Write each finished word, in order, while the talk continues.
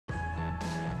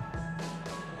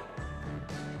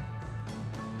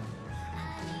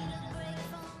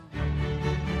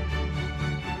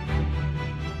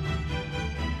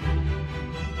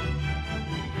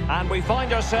And we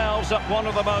find ourselves at one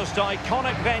of the most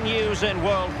iconic venues in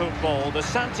world football, the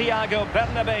Santiago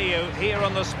Bernabeu, here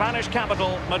on the Spanish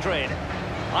capital, Madrid.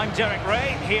 I'm Derek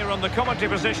Ray, here on the commentary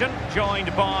position,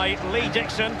 joined by Lee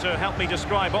Dixon to help me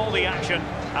describe all the action.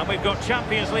 And we've got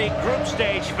Champions League group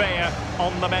stage fare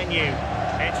on the menu.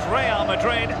 It's Real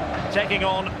Madrid taking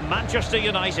on Manchester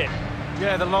United.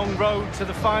 Yeah, the long road to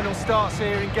the final starts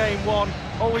here in game one.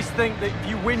 Always think that if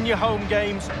you win your home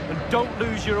games and don't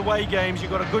lose your away games,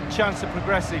 you've got a good chance of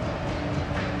progressing.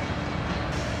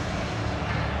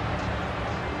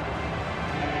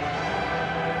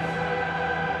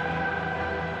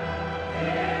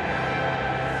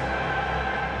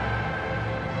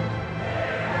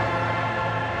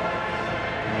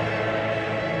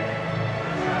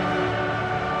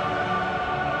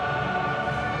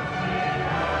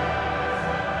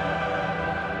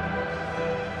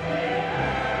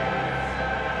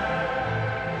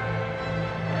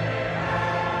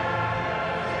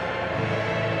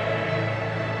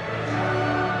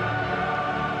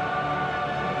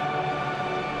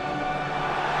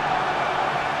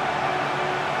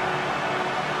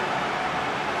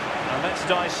 Let's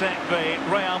dissect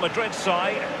the Real Madrid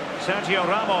side. Sergio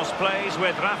Ramos plays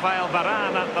with Rafael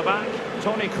Varane at the back.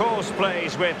 Toni Kroos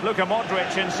plays with Luka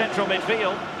Modric in central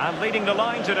midfield. And leading the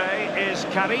line today is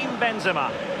Karim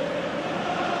Benzema.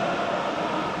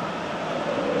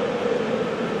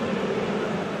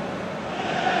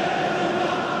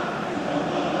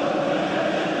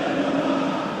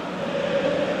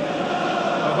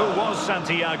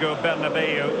 Santiago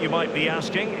Bernabeu, you might be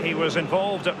asking. He was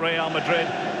involved at Real Madrid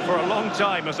for a long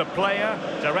time as a player,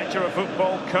 director of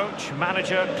football, coach,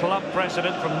 manager, club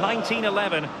president from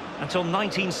 1911 until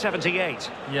 1978.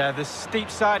 Yeah, the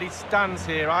steep-sided stands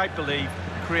here, I believe,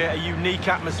 create a unique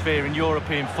atmosphere in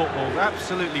European football.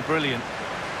 Absolutely brilliant.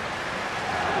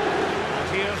 And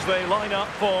here's the lineup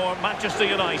for Manchester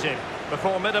United. The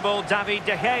formidable David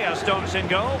De Gea starts in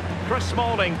goal. Chris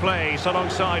Smalling plays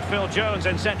alongside Phil Jones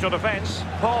in central defence.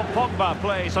 Paul Pogba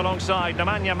plays alongside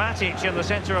Nemanja Matic in the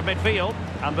centre of midfield.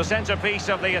 And the centrepiece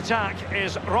of the attack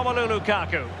is Romelu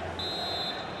Lukaku.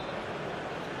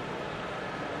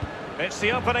 It's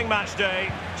the opening match day.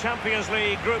 Champions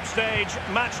League group stage,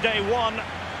 match day 1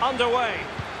 underway.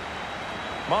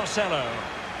 Marcelo.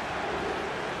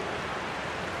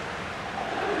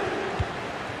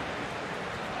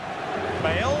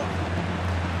 Bale.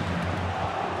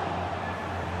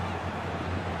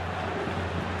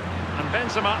 And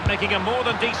Benzema making a more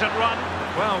than decent run.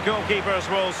 Well, goalkeepers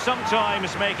will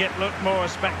sometimes make it look more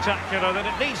spectacular than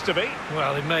it needs to be.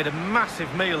 Well, he made a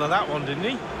massive meal of that one, didn't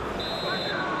he?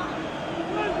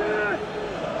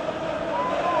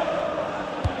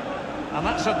 And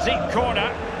that's a deep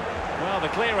corner. Well, the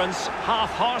clearance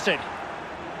half-hearted.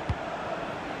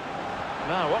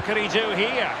 Now, what can he do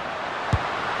here?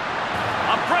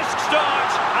 A brisk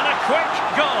start and a quick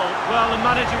goal. Well, the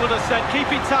manager would have said, keep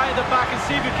it tight at the back and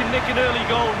see if you can nick an early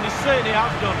goal, and he certainly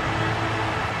has done.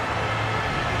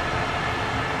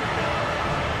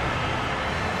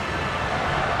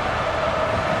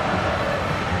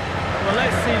 Well,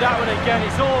 let's see that one again.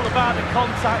 It's all about the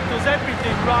contact, does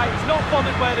everything right. He's not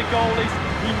bothered where the goal is.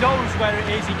 He knows where it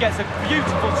is. He gets a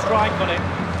beautiful strike on it.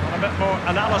 A bit more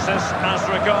analysis as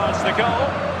regards the goal.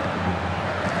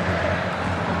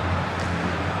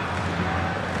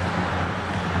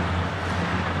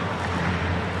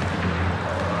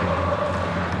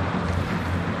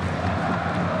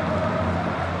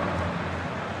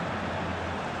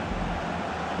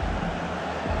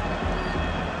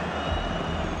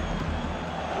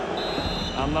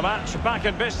 And the match back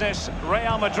in business.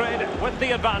 Real Madrid with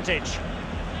the advantage.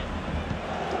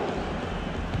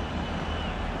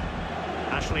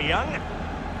 Ashley Young.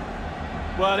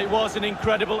 Well, it was an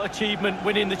incredible achievement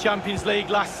winning the Champions League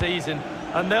last season,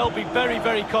 and they'll be very,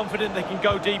 very confident they can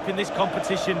go deep in this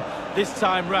competition this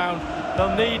time round.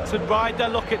 They'll need to ride their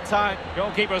luck at time.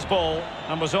 Goalkeeper's ball,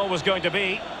 and was always going to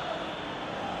be.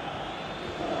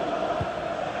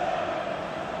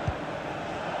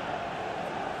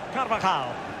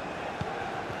 Carvajal.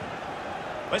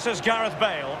 This is Gareth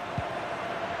Bale.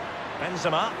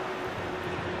 Benzema.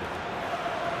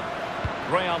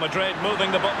 Real Madrid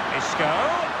moving the ball. Isco.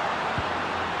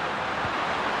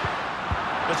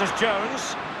 This is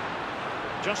Jones.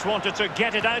 Just wanted to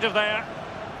get it out of there.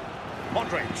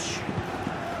 Modric.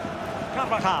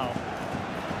 Carvajal.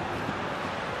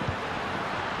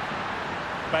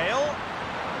 Bale.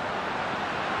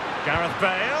 Gareth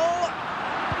Bale.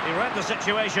 He read the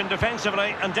situation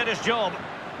defensively and did his job.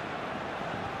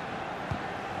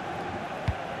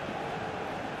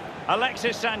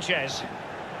 Alexis Sanchez.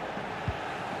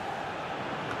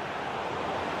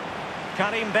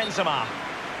 Karim Benzema.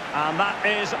 And that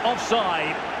is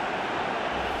offside.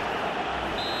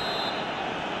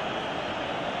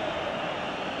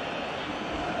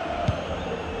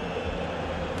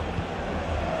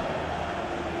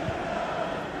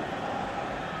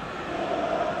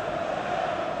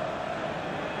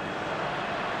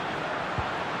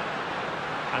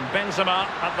 And Benzema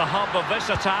at the hub of this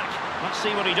attack. Let's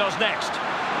see what he does next.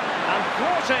 And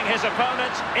thwarting his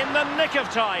opponent in the nick of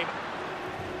time.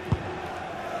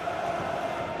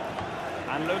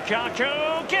 And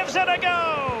Lukaku gives it a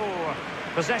go.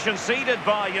 Possession ceded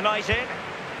by United.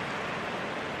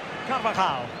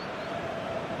 Carvajal.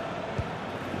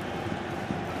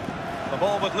 The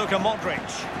ball with Luka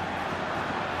Modric.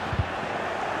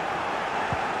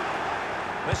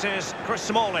 This is Chris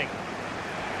Smalling.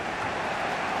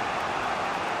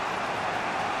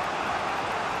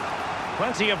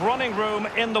 Plenty of running room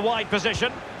in the wide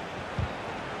position.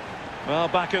 Well,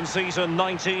 back in season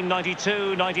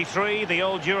 1992-93, the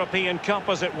old European Cup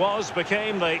as it was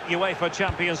became the UEFA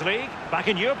Champions League. Back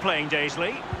in your playing days,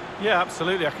 Lee. Yeah,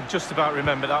 absolutely. I can just about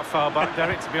remember that far back,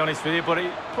 Derek, to be honest with you. But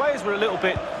players were a little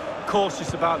bit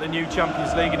cautious about the new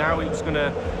Champions League and how it was going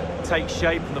to take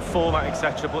shape and the format,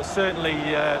 etc. But certainly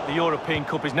the European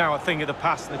Cup is now a thing of the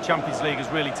past, and the Champions League has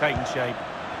really taken shape.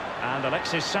 And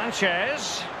Alexis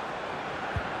Sanchez.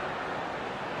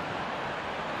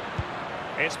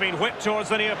 It's been whipped towards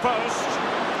the near post.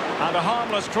 And a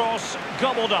harmless cross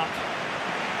gobbled up.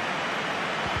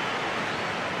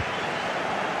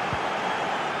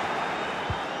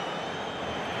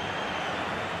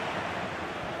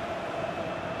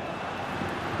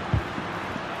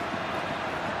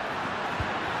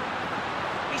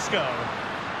 Isco.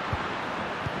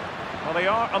 Well, they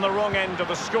are on the wrong end of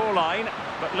the scoreline.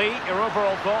 But Lee, your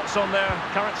overall thoughts on their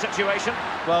current situation?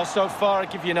 Well, so far I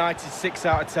give United 6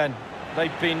 out of 10.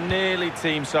 They've been nearly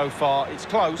team so far. It's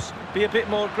close. Be a bit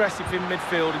more aggressive in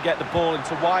midfield and get the ball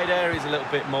into wide areas a little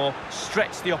bit more.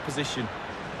 Stretch the opposition.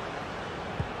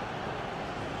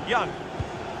 Young.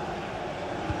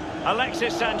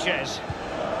 Alexis Sanchez.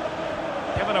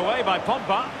 Given away by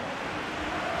Pogba.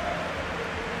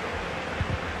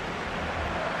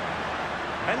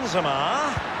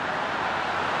 Benzema.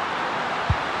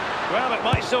 Well, it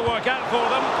might still work out for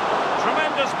them.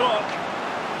 Tremendous block.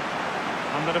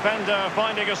 And the defender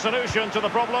finding a solution to the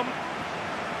problem.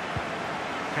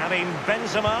 Karim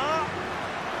Benzema.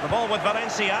 The ball with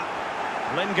Valencia.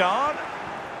 Lingard.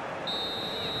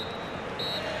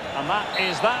 And that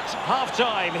is that.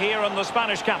 Half-time here in the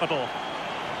Spanish capital.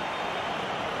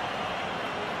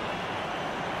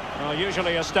 Well,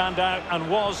 usually a standout, and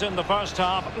was in the first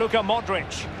half, Luka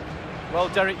Modric. Well,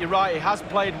 Derek, you're right. He has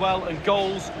played well, and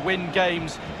goals win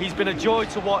games. He's been a joy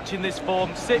to watch in this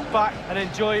form. Sit back and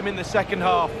enjoy him in the second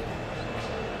half.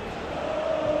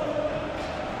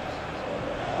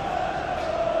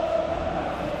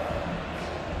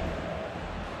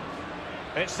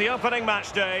 It's the opening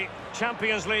match day,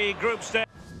 Champions League group stage.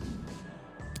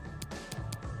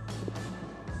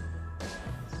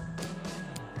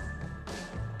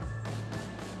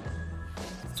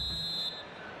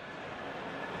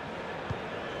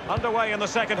 Underway in the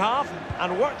second half,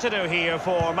 and work to do here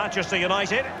for Manchester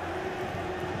United.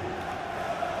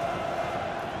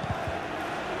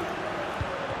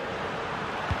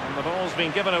 And the ball's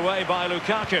been given away by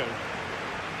Lukaku.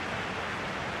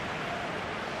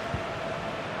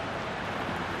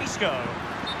 Isco.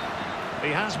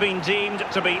 He has been deemed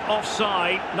to be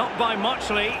offside, not by much,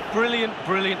 Lee. Brilliant,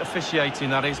 brilliant officiating,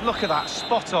 that is. Look at that,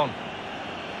 spot on.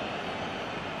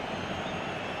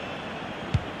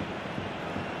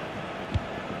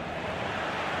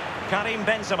 Karim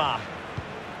Benzema.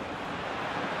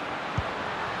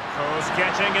 Who's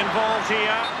getting involved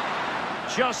here?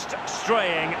 Just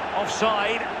straying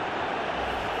offside.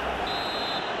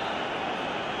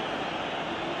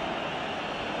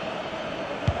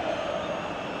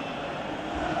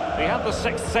 He had the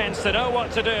sixth sense to know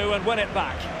what to do and win it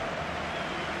back.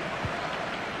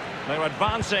 They're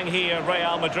advancing here,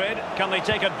 Real Madrid. Can they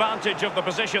take advantage of the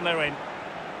position they're in?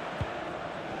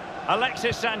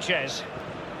 Alexis Sanchez.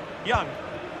 Young.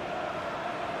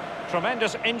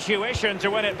 Tremendous intuition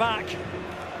to win it back.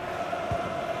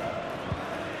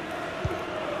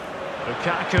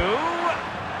 Lukaku.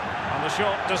 And the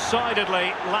shot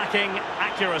decidedly lacking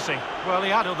accuracy. Well,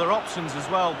 he had other options as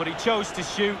well, but he chose to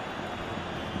shoot.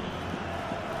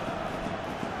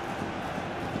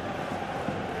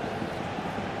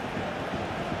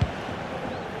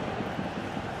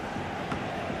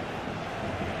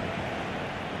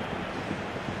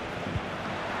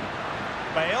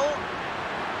 Bale.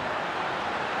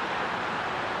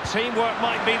 Teamwork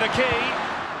might be the key.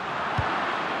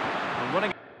 And will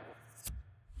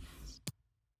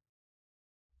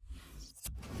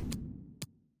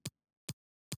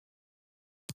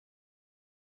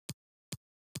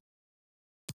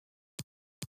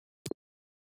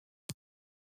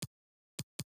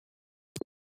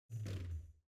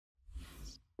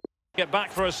Get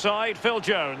back for a side, Phil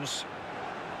Jones.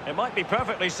 It might be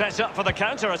perfectly set up for the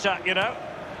counter-attack, you know.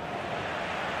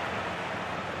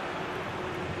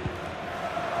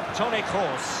 Toni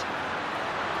Kroos.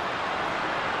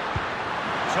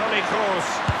 Toni Kroos,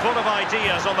 full of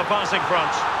ideas on the passing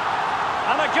front.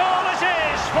 And a goal it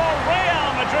is for Real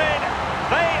Madrid.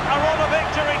 They are on a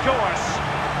victory course.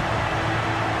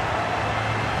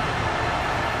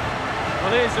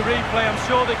 Well, here's the replay. I'm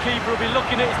sure the keeper will be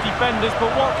looking at his defenders,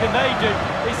 but what can they do?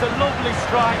 It's a lovely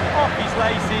strike off his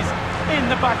laces in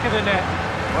the back of the net.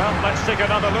 Well, let's take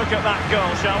another look at that goal,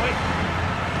 shall we?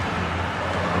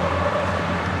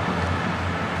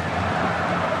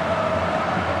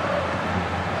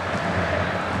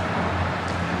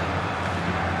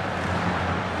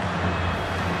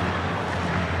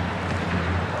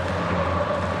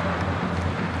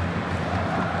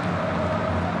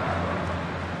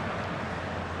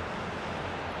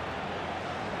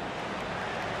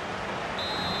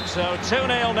 So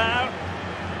 2-0 now.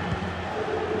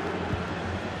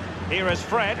 Here is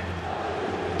Fred.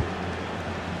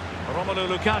 Romelu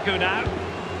Lukaku now.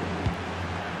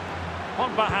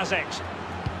 Pogba has it.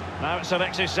 Now it's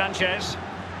Alexis Sanchez.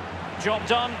 Job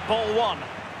done, ball one.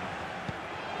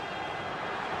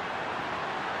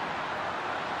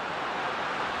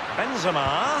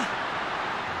 Benzema.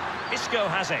 Isco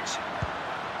has it.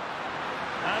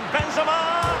 And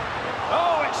Benzema!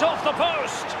 Oh, it's off the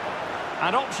post!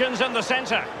 And options in the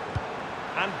centre.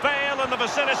 And Bale in the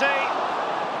vicinity.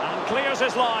 And clears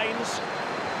his lines.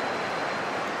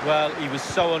 Well, he was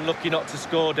so unlucky not to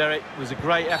score, Derek. It was a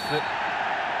great effort.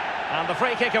 And the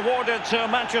free kick awarded to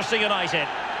Manchester United.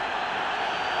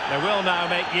 They will now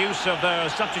make use of their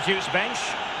substitutes bench.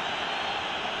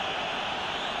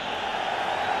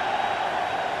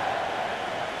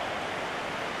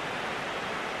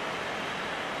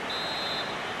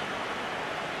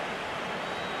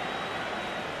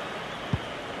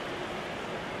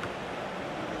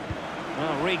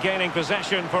 Well, regaining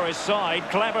possession for his side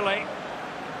cleverly.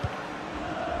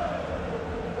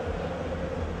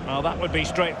 Well, that would be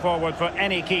straightforward for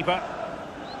any keeper.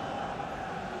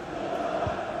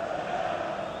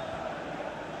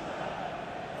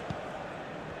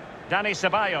 Dani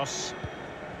Ceballos.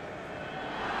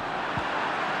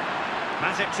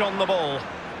 Matic on the ball.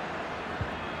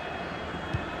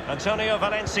 Antonio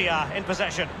Valencia in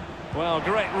possession. Well,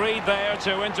 great read there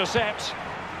to intercept.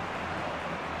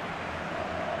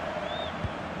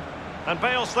 And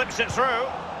Bale slips it through.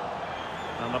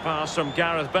 And the pass from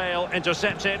Gareth Bale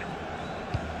intercepted.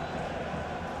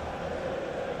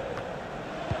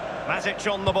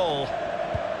 Matic on the ball.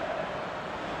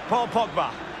 Paul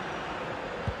Pogba.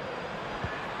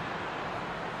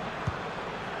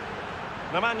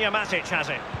 Nemanja Matic has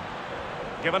it.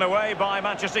 Given away by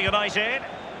Manchester United.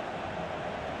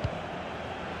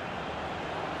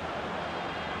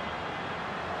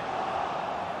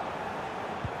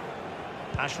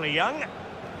 Ashley Young.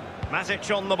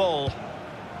 Matic on the ball.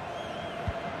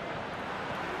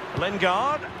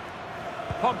 Lingard.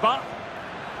 Pogba.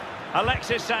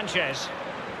 Alexis Sanchez.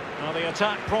 Well, the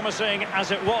attack promising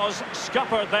as it was.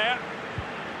 Scuppered there.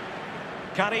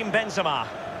 Karim Benzema.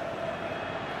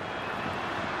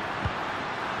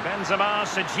 Benzema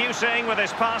seducing with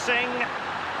his passing.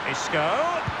 Isco.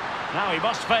 Now he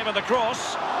must favour the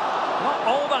cross. Not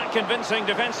all that convincing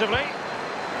defensively.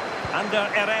 Under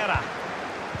Herrera.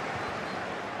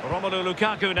 Romelu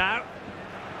Lukaku now.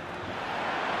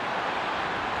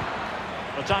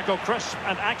 The tackle crisp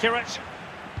and accurate.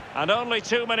 And only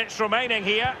 2 minutes remaining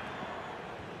here.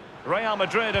 Real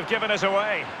Madrid have given us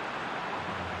away.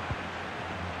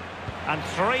 And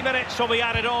 3 minutes will be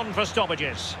added on for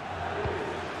stoppages.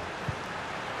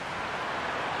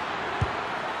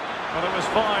 Well, it was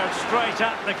fired straight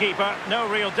at the keeper. No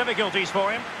real difficulties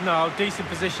for him. No, decent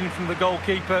position from the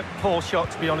goalkeeper. Poor shot,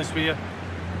 to be honest with you.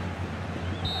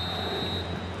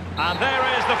 And there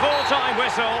is the full-time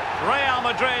whistle. Real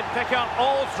Madrid pick up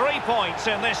all 3 points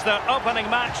in this, their opening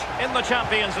match in the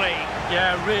Champions League.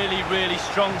 Yeah, really, really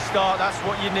strong start. That's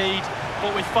what you need.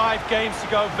 But with 5 games to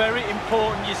go, very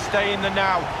important you stay in the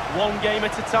now. 1 game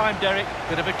at a time, Derek.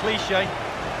 Bit of a cliche.